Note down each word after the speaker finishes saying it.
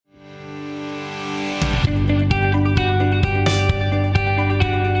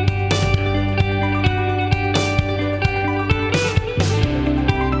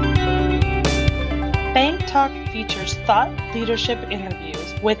features thought leadership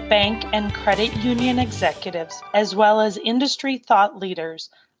interviews with bank and credit union executives, as well as industry thought leaders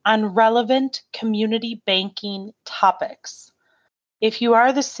on relevant community banking topics. If you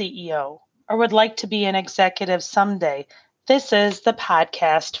are the CEO or would like to be an executive someday, this is the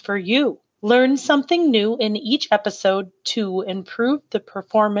podcast for you. Learn something new in each episode to improve the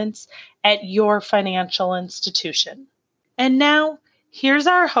performance at your financial institution. And now, here's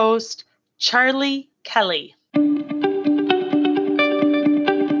our host, Charlie Kelly.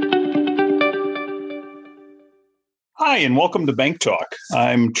 Hi, and welcome to Bank Talk.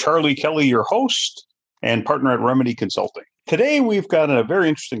 I'm Charlie Kelly, your host and partner at Remedy Consulting. Today, we've got a very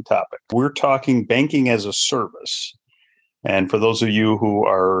interesting topic. We're talking banking as a service. And for those of you who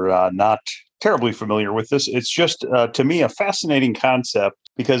are not terribly familiar with this, it's just, to me, a fascinating concept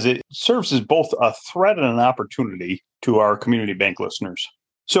because it serves as both a threat and an opportunity to our community bank listeners.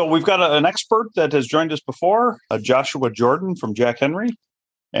 So we've got an expert that has joined us before, Joshua Jordan from Jack Henry.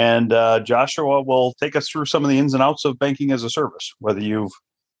 And Joshua will take us through some of the ins and outs of banking as a service. Whether you've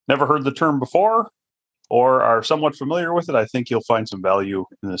never heard the term before or are somewhat familiar with it, I think you'll find some value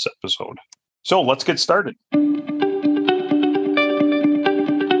in this episode. So let's get started.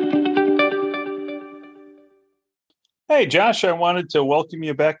 Hey, Josh, I wanted to welcome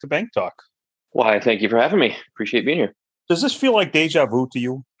you back to Bank Talk. Why, thank you for having me. Appreciate being here. Does this feel like deja vu to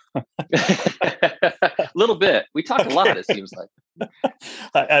you? A little bit. We talk a lot, it seems like.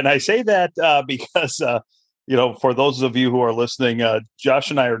 And I say that because, for those of you who are listening, Josh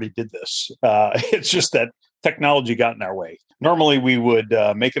and I already did this. It's just that technology got in our way. Normally, we would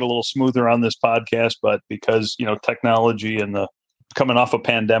make it a little smoother on this podcast, but because, technology and the coming off a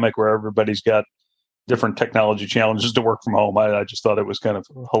pandemic where everybody's got different technology challenges to work from home, I just thought it was kind of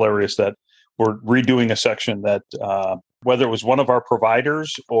hilarious that we're redoing a section that whether it was one of our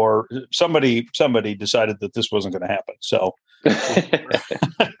providers or somebody decided that this wasn't going to happen. So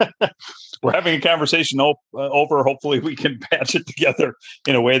we're having a conversation over. Hopefully we can patch it together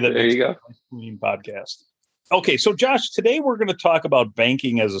in a way that there you go. Clean podcast. Okay. So Josh, today we're going to talk about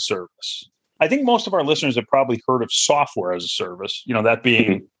banking as a service. I think most of our listeners have probably heard of software as a service, that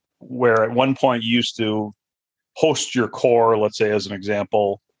being where at one point you used to host your core, let's say as an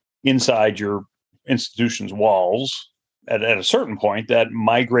example, inside your institution's walls. At a certain point, that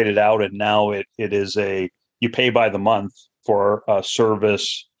migrated out, and now it is you pay by the month for a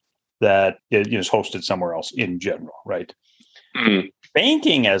service that is hosted somewhere else in general, right? Mm-hmm.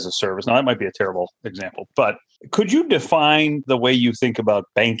 Banking as a service. Now, that might be a terrible example, but could you define the way you think about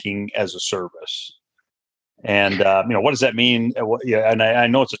banking as a service? And what does that mean? And I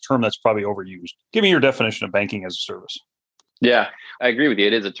know it's a term that's probably overused. Give me your definition of banking as a service. Yeah, I agree with you.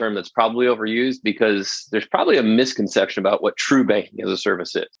 It is a term that's probably overused because there's probably a misconception about what true banking as a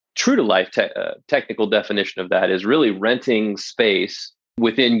service is. True to life technical definition of that is really renting space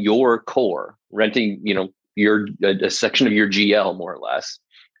within your core, renting, a section of your GL more or less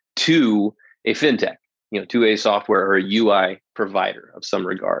to a fintech, to a software or a UI provider of some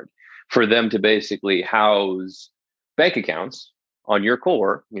regard for them to basically house bank accounts on your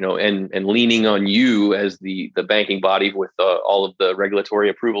core, and leaning on you as the banking body with all of the regulatory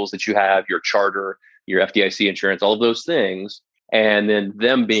approvals that you have, your charter, your FDIC insurance, all of those things, and then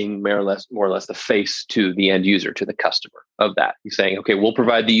them being more or less the face to the end user, to the customer of that. You're saying, okay, we'll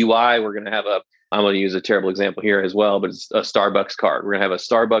provide the UI. We're going to have I'm going to use a terrible example here as well, but it's a Starbucks card. We're going to have a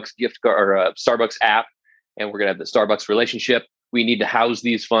Starbucks gift card or a Starbucks app, and we're going to have the Starbucks relationship. We need to house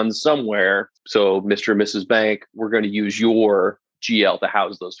these funds somewhere. So Mr. and Mrs. Bank, we're going to use your GL to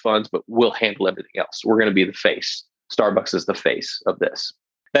house those funds, but we'll handle everything else. We're going to be the face. Starbucks is the face of this.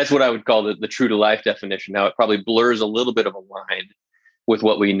 That's what I would call the true to life definition. Now, it probably blurs a little bit of a line with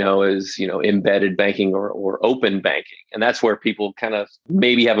what we know as, embedded banking or open banking. And that's where people kind of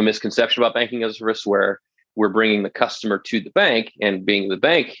maybe have a misconception about banking as a service, where we're bringing the customer to the bank, and being the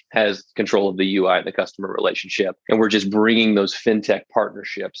bank has control of the UI and the customer relationship. And we're just bringing those fintech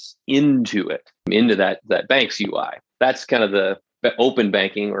partnerships into that bank's UI. That's kind of the open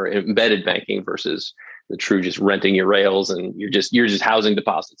banking or embedded banking versus the true just renting your rails, and you're just housing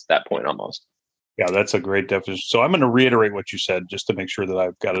deposits at that point almost. Yeah, that's a great definition. So I'm going to reiterate what you said just to make sure that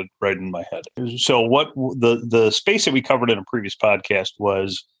I've got it right in my head. So what the space that we covered in a previous podcast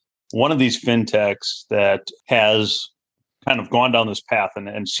was one of these fintechs that has kind of gone down this path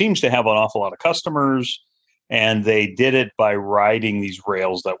and seems to have an awful lot of customers, and they did it by riding these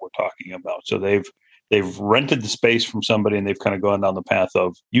rails that we're talking about. So they've rented the space from somebody, and they've kind of gone down the path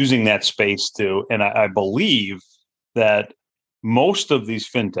of using that space to, and I believe that most of these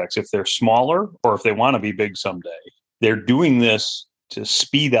fintechs, if they're smaller or if they want to be big someday, they're doing this to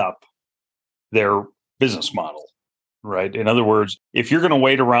speed up their business model. right? In other words, if you're going to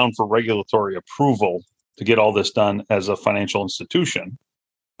wait around for regulatory approval to get all this done as a financial institution,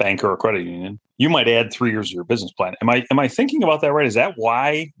 bank or a credit union, you might add 3 years to your business plan. Am I thinking about that right? Is that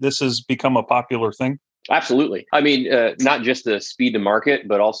why this has become a popular thing? Absolutely. I mean, not just the speed to market,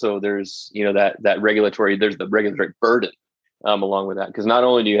 but also there's, that regulatory, there's the regulatory burden along with that. Because not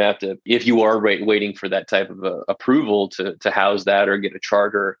only do you have to, if you are waiting for that type of approval to house that or get a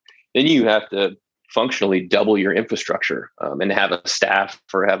charter, then you have to functionally double your infrastructure and have a staff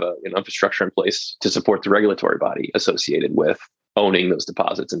or have an infrastructure in place to support the regulatory body associated with owning those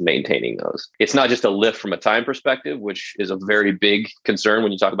deposits and maintaining those. It's not just a lift from a time perspective, which is a very big concern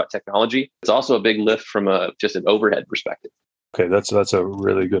when you talk about technology. It's also a big lift from just an overhead perspective. Okay, that's a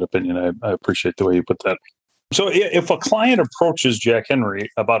really good opinion. I appreciate the way you put that. So if a client approaches Jack Henry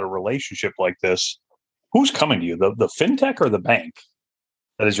about a relationship like this, who's coming to you? The fintech or the bank?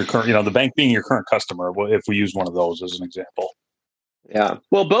 That is your current, the bank being your current customer, if we use one of those as an example. Yeah.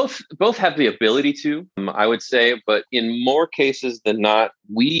 Well, both have the ability to, I would say, but in more cases than not,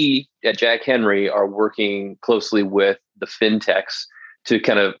 we at Jack Henry are working closely with the fintechs to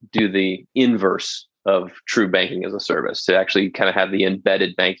kind of do the inverse of true banking as a service, to actually kind of have the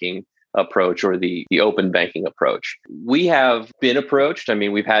embedded banking approach or the open banking approach. We have been approached. I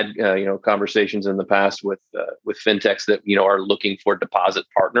mean, we've had conversations in the past with fintechs that are looking for deposit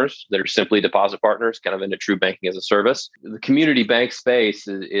partners that are simply deposit partners, kind of into true banking as a service. The community bank space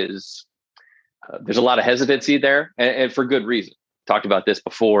is there's a lot of hesitancy there, and for good reason. Talked about this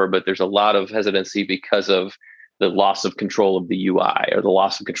before, but there's a lot of hesitancy because of the loss of control of the UI or the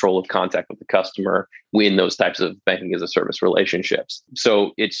loss of control of contact with the customer in those types of banking as a service relationships.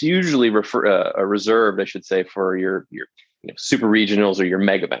 So it's usually reserved, I should say, for your super regionals or your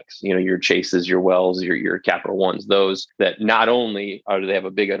mega banks, your Chases, your Wells, your Capital Ones, those that not only do they have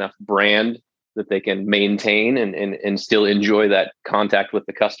a big enough brand that they can maintain and still enjoy that contact with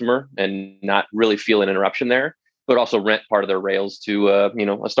the customer and not really feel an interruption there, but also rent part of their rails to a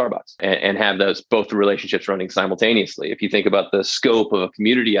Starbucks and have both the relationships running simultaneously. If you think about the scope of a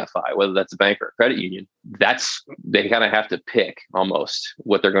community FI, whether that's a bank or a credit union, they kind of have to pick almost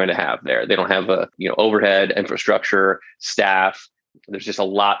what they're going to have there. They don't have overhead, infrastructure, staff. There's just a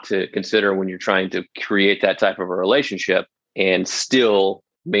lot to consider when you're trying to create that type of a relationship and still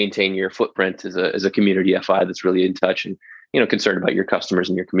maintain your footprint as a community FI that's really in touch and concerned about your customers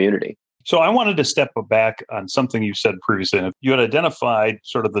and your community. So I wanted to step back on something you said previously. You had identified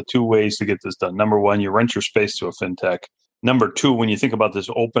sort of the two ways to get this done. Number one, you rent your space to a fintech. Number two, when you think about this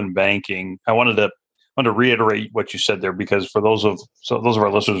open banking, I wanted to reiterate what you said there, because for those of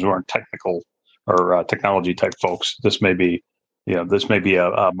our listeners who aren't technical or technology type folks, this may be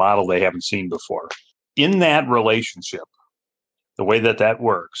a model they haven't seen before. In that relationship, the way that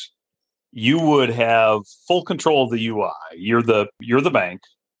works, you would have full control of the UI. You're the bank.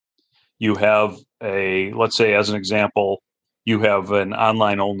 You have let's say as an example, you have an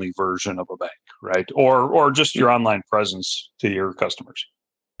online only version of a bank, right? Or just your online presence to your customers.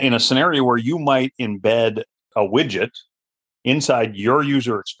 In a scenario where you might embed a widget inside your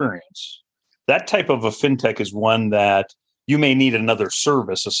user experience, that type of a fintech is one that you may need another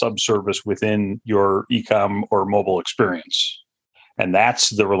service, a sub-service within your e-com or mobile experience. And that's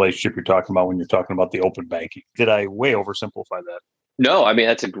the relationship you're talking about when you're talking about the open banking. Did I way oversimplify that? No, I mean,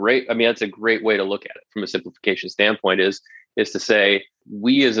 that's a great way to look at it from a simplification standpoint is to say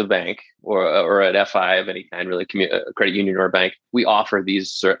we as a bank or an FI of any kind, really a credit union or a bank, we offer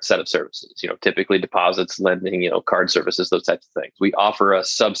these set of services, typically deposits, lending, card services, those types of things. We offer a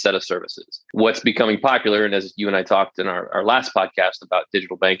subset of services. What's becoming popular, and as you and I talked in our last podcast about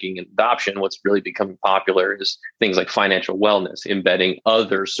digital banking and adoption, what's really becoming popular is things like financial wellness, embedding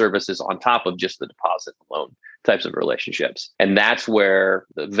other services on top of just the deposit and loan types of relationships. And that's where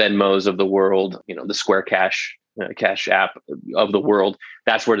the Venmos of the world, the Square Cash app of the world,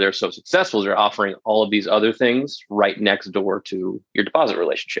 that's where they're so successful. They're offering all of these other things right next door to your deposit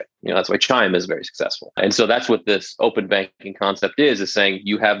relationship. That's why Chime is very successful. And so that's what this open banking concept is saying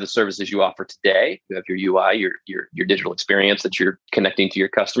you have the services you offer today. You have your UI, your digital experience that you're connecting to your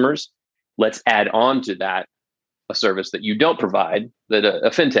customers. Let's add on to that a service that you don't provide that a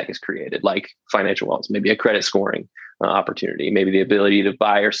fintech has created, like financial wellness, maybe a credit scoring opportunity, maybe the ability to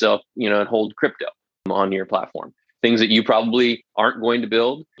buy or sell, and hold crypto on your platform. Things that you probably aren't going to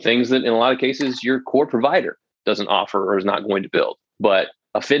build, things that in a lot of cases your core provider doesn't offer or is not going to build, but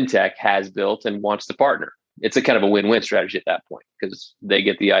a fintech has built and wants to partner. It's a kind of a win-win strategy at that point because they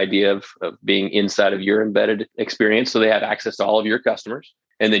get the idea of being inside of your embedded experience. So they have access to all of your customers.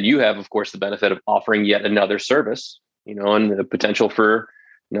 And then you have, of course, the benefit of offering yet another service, and the potential for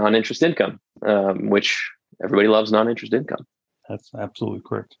non-interest income, which everybody loves non-interest income. That's absolutely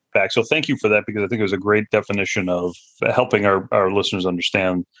correct. Back. So thank you for that, because I think it was a great definition of helping our listeners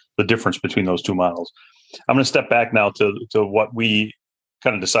understand the difference between those two models. I'm going to step back now to what we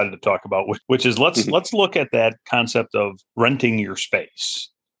kind of decided to talk about, which is let's look at that concept of renting your space.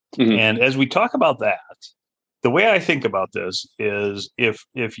 Mm-hmm. And as we talk about that, the way I think about this is if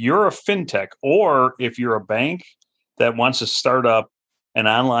you're a fintech or if you're a bank that wants to start up an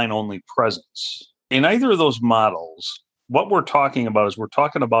online only presence, in either of those models, what we're talking about is we're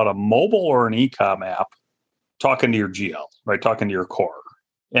talking about a mobile or an e-com app talking to your GL, right? Talking to your core.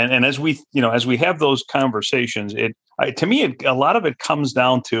 And as we have those conversations, to me, a lot of it comes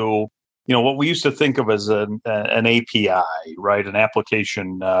down to, what we used to think of as an API, right? An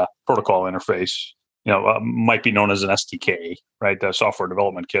application protocol interface, might be known as an SDK, right? A software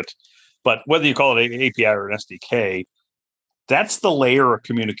development kit. But whether you call it an API or an SDK, that's the layer of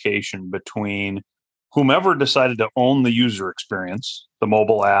communication between whomever decided to own the user experience, the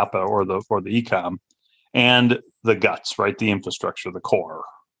mobile app or the e-com, and the guts, right? The infrastructure, the core.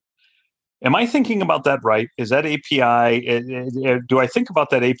 Am I thinking about that right? Is that API? Do I think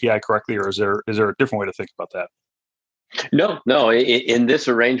about that API correctly, or is there a different way to think about that? No. In this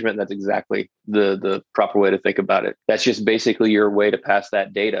arrangement, that's exactly the proper way to think about it. That's just basically your way to pass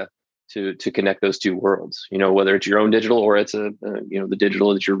that data to connect those two worlds. Whether it's your own digital or it's the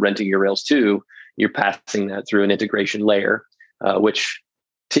digital that you're renting your Rails to, you're passing that through an integration layer, which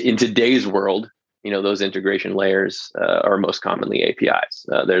in today's world, those integration layers are most commonly APIs.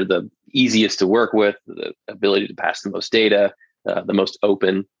 They're the easiest to work with, the ability to pass the most data, the most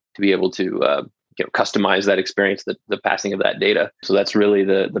open to be able to customize that experience, the passing of that data. So that's really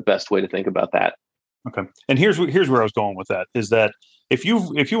the best way to think about that. Okay, and here's where I was going with that is that if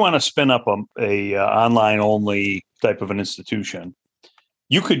you want to spin up a online only type of an institution,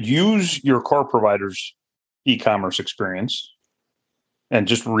 you could use your core provider's e-commerce experience and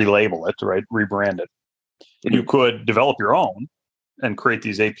just relabel it, right? Rebrand it. Mm-hmm. You could develop your own and create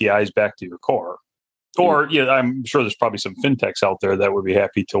these APIs back to your core. Or I'm sure there's probably some fintechs out there that would be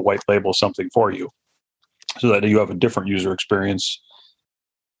happy to white label something for you so that you have a different user experience.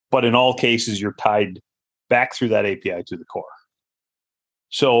 But in all cases, you're tied back through that API to the core.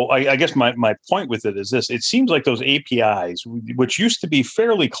 So I guess my point with it is this. It seems like those APIs, which used to be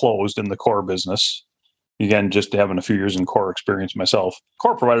fairly closed in the core business, again, just having a few years in core experience myself,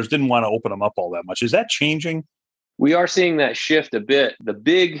 core providers didn't want to open them up all that much. Is that changing? We are seeing that shift a bit. The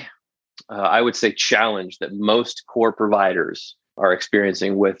big, I would say, challenge that most core providers are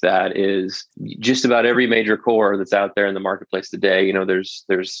experiencing with that is just about every major core that's out there in the marketplace today.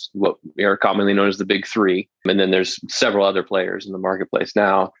 There's what are commonly known as the big three, and then there's several other players in the marketplace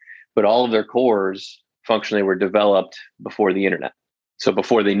now, but all of their cores functionally were developed before the internet. So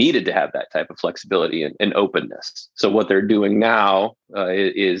before they needed to have that type of flexibility and openness. So what they're doing now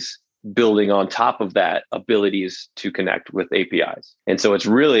is building on top of that abilities to connect with APIs. And so it's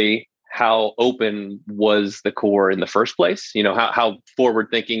really how open was the core in the first place? How forward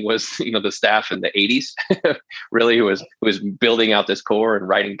thinking was, the staff in the 80s really who was building out this core and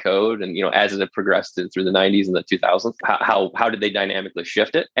writing code. And, as it progressed through the 90s and the 2000s, how did they dynamically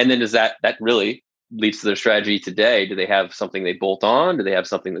shift it? And then does that really leads to their strategy today? Do they have something they bolt on? Do they have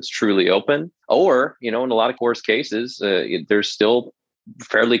something that's truly open? Or, in a lot of cores cases, they're still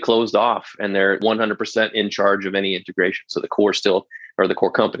fairly closed off and they're 100% in charge of any integration. So the core still, or the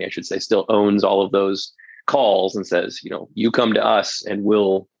core company, I should say, still owns all of those calls and says, you come to us and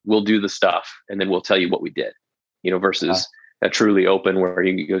we'll do the stuff and then we'll tell you what we did, versus a truly open where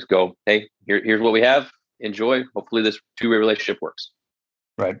you just go, hey, here's what we have. Enjoy. Hopefully this two-way relationship works.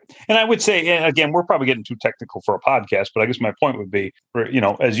 Right. And I would say, again, we're probably getting too technical for a podcast, but I guess my point would be,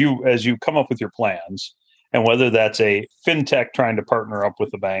 as you come up with your plans, and whether that's a fintech trying to partner up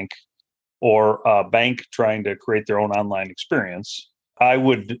with a bank or a bank trying to create their own online experience, I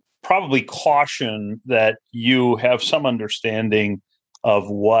would probably caution that you have some understanding of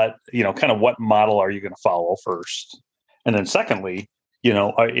what, kind of what model are you going to follow first. And then secondly,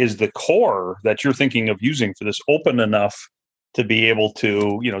 is the core that you're thinking of using for this open enough to be able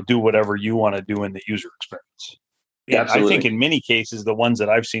to, do whatever you want to do in the user experience? Yeah, I think in many cases, the ones that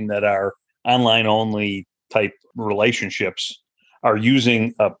I've seen that are online only type relationships are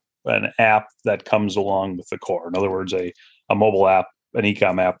using an app that comes along with the core. In other words, a mobile app, an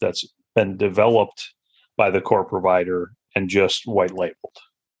e-com app that's been developed by the core provider and just white labeled.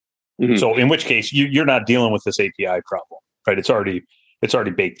 Mm-hmm. So in which case you're not dealing with this API problem, right? It's already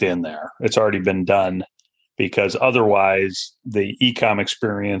baked in there. It's already been done, because otherwise the e-com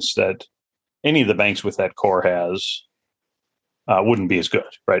experience that any of the banks with that core has wouldn't be as good,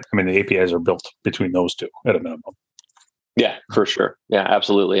 right? I mean, the APIs are built between those two at a minimum. Yeah, for sure. Yeah,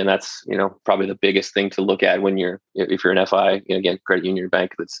 absolutely. And that's, probably the biggest thing to look at when if you're an FI, again, credit union or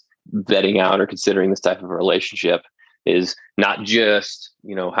bank that's vetting out or considering this type of a relationship, is not just,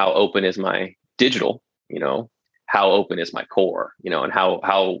 how open is my digital, how open is my core, and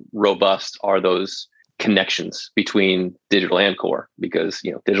how robust are those connections between digital and core, because,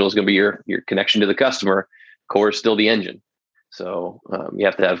 digital is going to be your connection to the customer. Core is still the engine. So you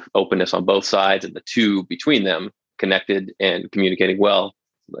have to have openness on both sides, and the two between them connected and communicating well.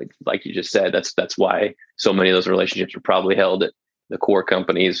 Like you just said, that's why so many of those relationships are probably held at the core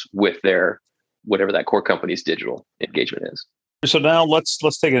companies with their whatever that core company's digital engagement is. So now let's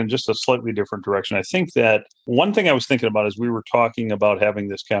take it in just a slightly different direction. I think that one thing I was thinking about as we were talking about having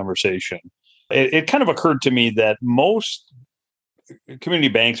this conversation, it kind of occurred to me that most community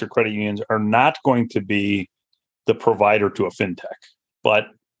banks or credit unions are not going to be the provider to a fintech. But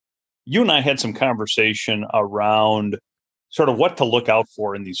you and I had some conversation around sort of what to look out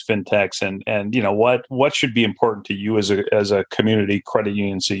for in these fintechs, and what should be important to you as a community credit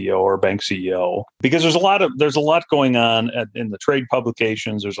union CEO or bank CEO, because there's a lot going on in the trade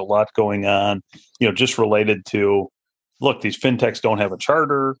publications. There's a lot going on, just related to, look, these fintechs don't have a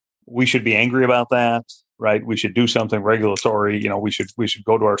charter. We should be angry about that, right? We should do something regulatory. We should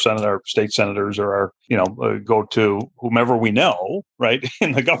go to our state senators, or go to whomever we know, right,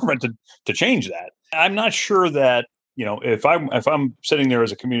 in the government to change that. I'm not sure that, if I'm sitting there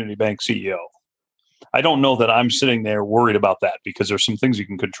as a community bank CEO, I don't know that I'm sitting there worried about that, because there's some things you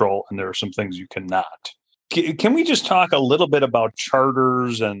can control and there are some things you cannot. Can we just talk a little bit about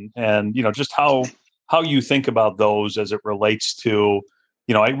charters and just how you think about those as it relates to,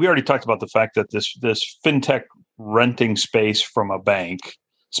 we already talked about the fact that this fintech renting space from a bank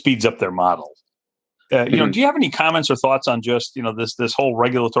speeds up their model. Do you have any comments or thoughts on just, this whole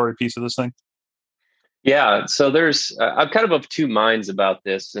regulatory piece of this thing? Yeah, so I'm kind of two minds about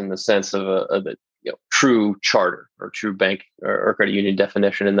this, in the sense of a true charter or true bank or credit union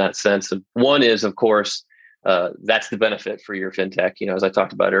definition. In that sense, one is, of course, that's the benefit for your fintech, as I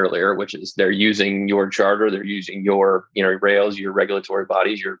talked about earlier, which is they're using your charter, they're using your rails, your regulatory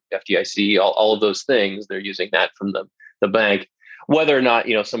bodies, your FDIC, all of those things. They're using that from the bank. Whether or not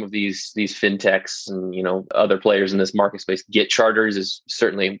some of these fintechs and other players in this market space get charters is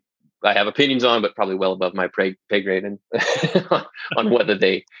certainly, I have opinions on, but probably well above my pay grade, and on whether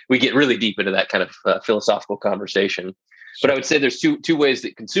we get really deep into that kind of philosophical conversation. But I would say there's two ways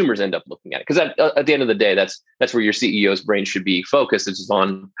that consumers end up looking at it, because at the end of the day, that's where your CEO's brain should be focused. It's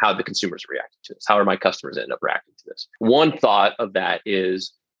on how the consumers are reacting to this. How are my customers end up reacting to this? One thought of that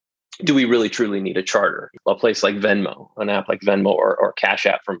is, do we really truly need a charter? A place like Venmo, an app like Venmo or Cash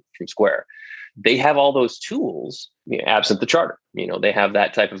App from Square, they have all those tools, absent the charter. They have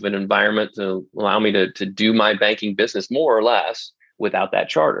that type of an environment to allow me to do my banking business more or less without that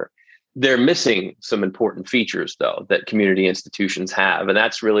charter. They're missing some important features, though, that community institutions have. And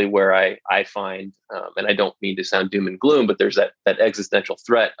that's really where I find, and I don't mean to sound doom and gloom, but there's that existential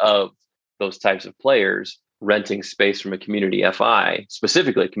threat of those types of players renting space from a community FI,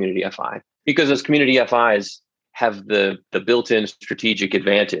 specifically a community FI, because those community FIs have the built-in strategic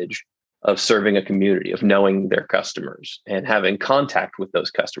advantage of serving a community, of knowing their customers and having contact with those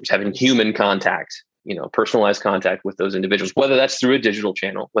customers, having human contact, personalized contact with those individuals, whether that's through a digital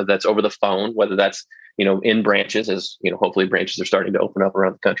channel, whether that's over the phone, whether that's, in branches, as, hopefully branches are starting to open up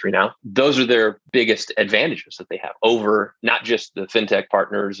around the country now. Those are their biggest advantages that they have over not just the fintech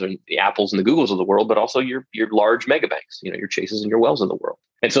partners and the Apples and the Googles of the world, but also your large mega banks, your Chases and your Wells of the world.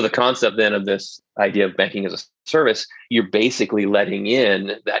 And so the concept then of this idea of banking as a service, you're basically letting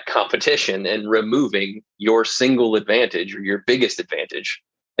in that competition and removing your single advantage, or your biggest advantage,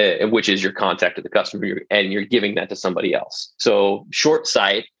 which is your contact to the customer, and you're giving that to somebody else. So short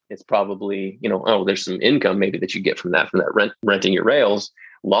sight, it's probably, there's some income maybe that you get from that renting your rails.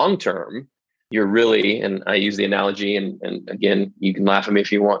 Long term, you're really, and I use the analogy, and again, you can laugh at me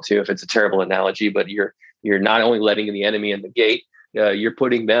if you want to, if it's a terrible analogy, but you're not only letting the enemy in the gate, you're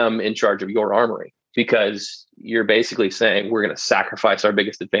putting them in charge of your armory, because you're basically saying, we're going to sacrifice our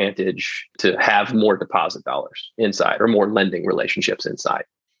biggest advantage to have more deposit dollars inside, or more lending relationships inside.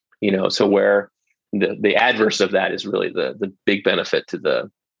 So where the adverse of that is really the big benefit to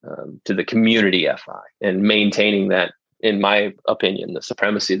the community FI, and maintaining that, in my opinion, the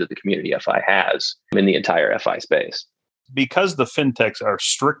supremacy that the community FI has in the entire FI space. Because the fintechs are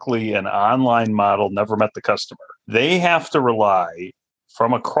strictly an online model, never met the customer, they have to rely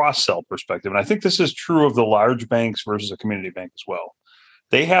from a cross-sell perspective. And I think this is true of the large banks versus a community bank as well.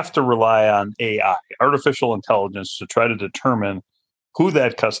 they have to rely on AI, artificial intelligence, to try to determine who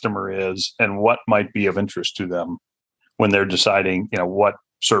that customer is and what might be of interest to them when they're deciding, what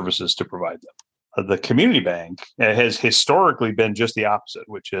services to provide them. The community bank has historically been just the opposite,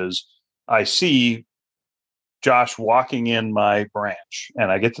 which is I see Josh walking in my branch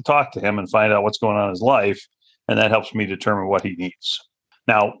and I get to talk to him and find out what's going on in his life. And that helps me determine what he needs.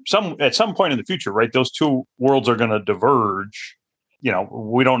 Now, at some point in the future, right, those two worlds are going to diverge.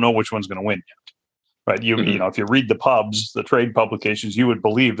 We don't know which one's going to win yet, right? If you read the trade publications, you would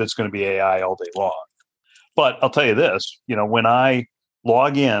believe that's going to be AI all day long. But I'll tell you this, when I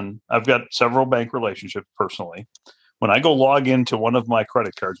log in, I've got several bank relationships personally. When I go log into one of my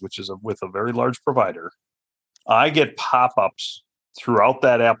credit cards, which is with a very large provider, I get pop-ups throughout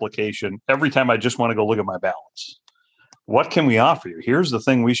that application every time I just want to go look at my balance. What can we offer you? Here's the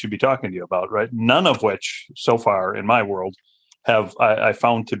thing we should be talking to you about, right? None of which so far in my world have I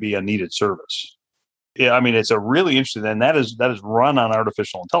found to be a needed service. Yeah, I mean, it's a really interesting, and that is run on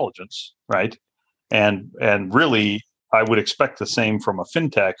artificial intelligence, right? And really, I would expect the same from a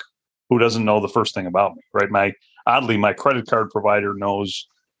fintech who doesn't know the first thing about me, right? My credit card provider knows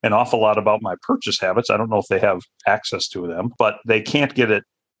an awful lot about my purchase habits. I don't know if they have access to them, but they can't get it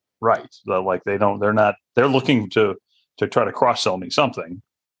right. They're looking to try to cross-sell me something.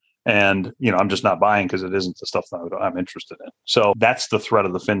 And, I'm just not buying because it isn't the stuff that I'm interested in. So that's the threat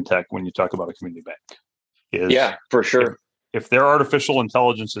of the fintech when you talk about a community bank. Yeah, for sure. If their artificial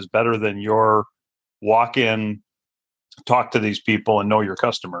intelligence is better than your walk in, talk to these people and know your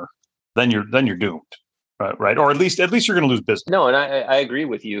customer, then you're doomed. Right. Or at least you're going to lose business. No, and I agree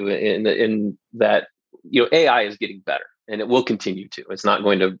with you in that, AI is getting better and it will continue to. It's not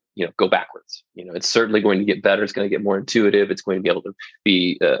going to, go backwards. It's certainly going to get better. It's going to get more intuitive. It's going to be able to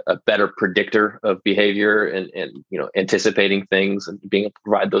be a better predictor of behavior and anticipating things and being able to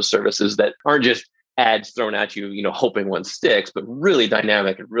provide those services that aren't just ads thrown at you, hoping one sticks, but really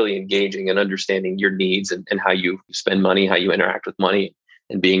dynamic and really engaging and understanding your needs and how you spend money, how you interact with money,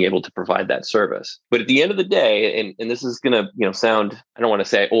 and being able to provide that service. But at the end of the day, and this is going to sound, I don't want to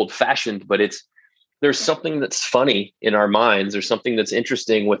say old fashioned, but there's something that's funny in our minds. There's something that's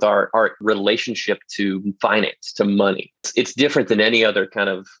interesting with our relationship to finance, to money. It's different than any other kind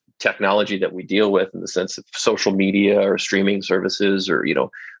of technology that we deal with in the sense of social media or streaming services or,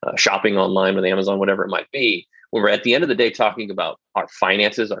 shopping online with Amazon, whatever it might be. When we're at the end of the day talking about our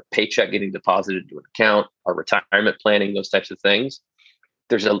finances, our paycheck getting deposited into an account, our retirement planning, those types of things,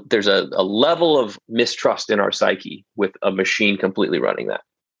 there's a level of mistrust in our psyche with a machine completely running that,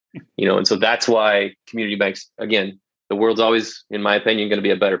 and so that's why community banks, again, the world's always, in my opinion, going to be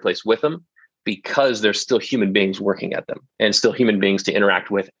a better place with them because there's still human beings working at them and still human beings to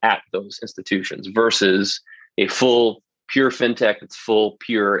interact with at those institutions versus a full pure fintech that's full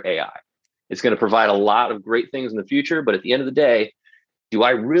pure AI. It's going to provide a lot of great things in the future, but at the end of the day, do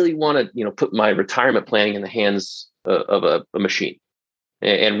I really want to, put my retirement planning in the hands of a machine?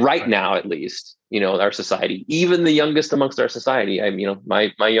 And right now, at least, our society, even the youngest amongst our society,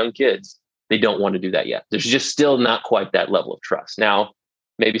 my young kids, they don't want to do that yet. There's just still not quite that level of trust. Now,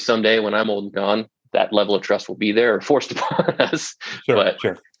 maybe someday when I'm old and gone, that level of trust will be there or forced upon us. Sure.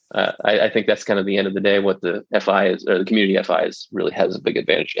 I think that's kind of the end of the day, what the FI is, or the community FI is, really has a big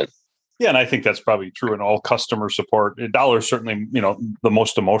advantage in. Yeah, and I think that's probably true in all customer support. Dollar is certainly, the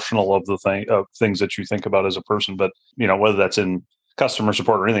most emotional of the things that you think about as a person. But, whether that's in customer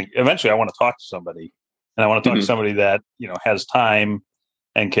support or anything, eventually I want to talk to somebody, and I want to talk to somebody that, has time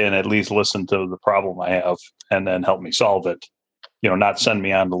and can at least listen to the problem I have and then help me solve it, not send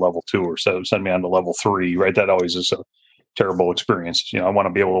me on to level 2 or send me on to level 3, right? That always is a terrible experience. I want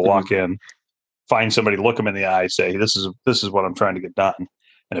to be able to walk in, find somebody, look them in the eye, say, this is what I'm trying to get done.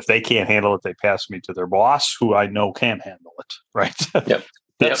 And if they can't handle it, they pass me to their boss who I know can handle it, right? Yep.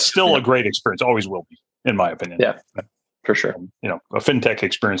 That's still a great experience. Always will be, in my opinion. Yeah. For sure. A fintech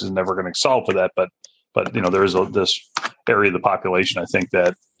experience is never going to solve for that, but there is this area of the population, I think,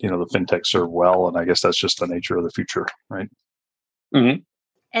 that, the fintech serve well. And I guess that's just the nature of the future, right? Mm-hmm.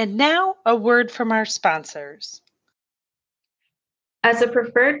 And now a word from our sponsors. As a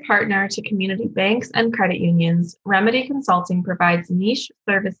preferred partner to community banks and credit unions, Remedy Consulting provides niche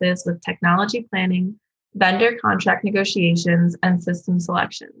services with technology planning, vendor contract negotiations, and system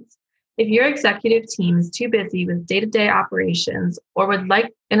selections. If your executive team is too busy with day-to-day operations or would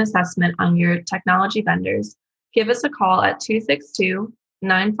like an assessment on your technology vendors, give us a call at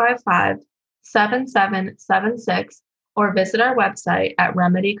 262-955-7776 or visit our website at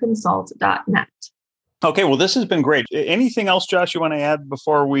remedyconsult.net. Okay, well, this has been great. Anything else, Josh, you want to add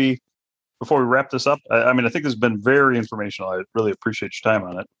before we before we wrap this up? I mean, I think this has been very informational. I really appreciate your time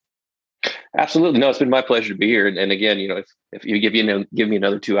on it. Absolutely. No, it's been my pleasure to be here. And again, if you give me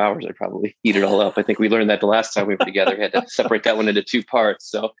another 2 hours, I'd probably eat it all up. I think we learned that the last time we were together. We had to separate that one into 2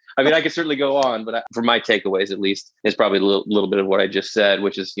 parts. So, I mean, I could certainly go on, but for my takeaways, at least, is probably a little bit of what I just said,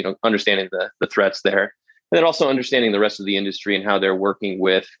 which is, understanding the threats there, and then also understanding the rest of the industry and how they're working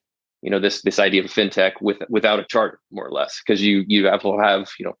with, this idea of fintech without a charter, more or less, because you have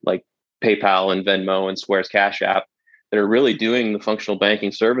like PayPal and Venmo and Square's Cash App that are really doing the functional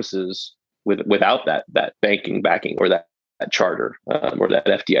banking services without that banking backing or that charter or that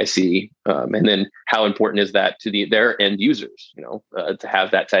FDIC. And then how important is that to their end users, to have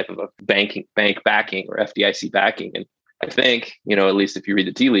that type of a bank backing or FDIC backing. And I think, at least if you read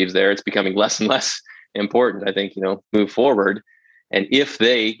the tea leaves there, it's becoming less and less important, I think, move forward. And if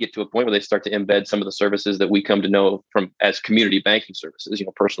they get to a point where they start to embed some of the services that we come to know from as community banking services,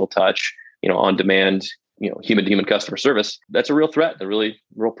 personal touch, on demand, human-to-human customer service, that's a real threat, a really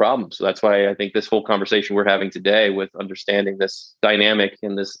real problem. So that's why I think this whole conversation we're having today with understanding this dynamic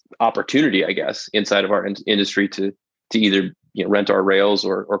and this opportunity, I guess, inside of our industry to either rent our rails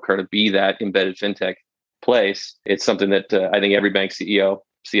or kind of be that embedded fintech place, it's something that I think every bank CEO,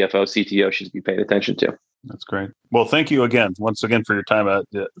 CFO, CTO should be paying attention to. That's great. Well, thank you once again for your time.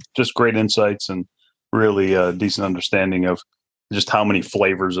 Just great insights and really decent understanding of just how many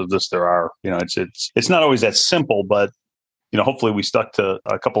flavors of this there are. It's not always that simple, but hopefully we stuck to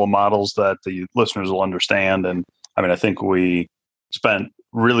a couple of models that the listeners will understand. And I mean, I think we spent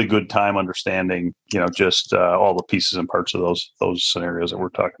really good time understanding, just all the pieces and parts of those scenarios that we're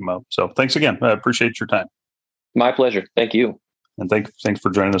talking about. So thanks again. I appreciate your time. My pleasure. Thank you. And thanks for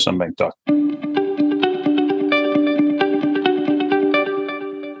joining us on Bank Talk.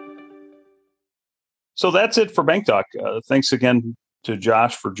 So that's it for Bank Talk. Thanks again to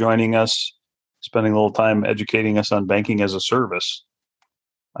Josh for joining us, spending a little time educating us on banking as a service.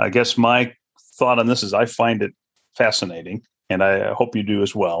 I guess my thought on this is I find it fascinating, and I hope you do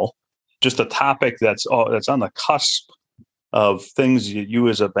as well. Just a topic that's on the cusp of things you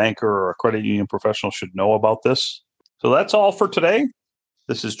as a banker or a credit union professional should know about this. So that's all for today.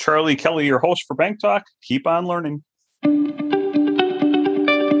 This is Charlie Kelly, your host for Bank Talk. Keep on learning.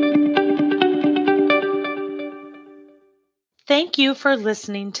 Thank you for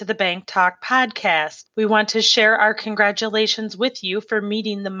listening to the Bank Talk podcast. We want to share our congratulations with you for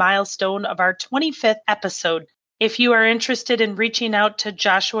meeting the milestone of our 25th episode. If you are interested in reaching out to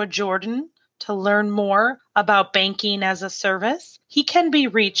Joshua Jordan to learn more about banking as a service, he can be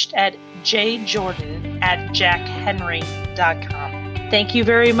reached at jjordan@jackhenry.com. Thank you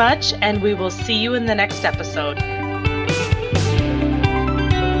very much, and we will see you in the next episode.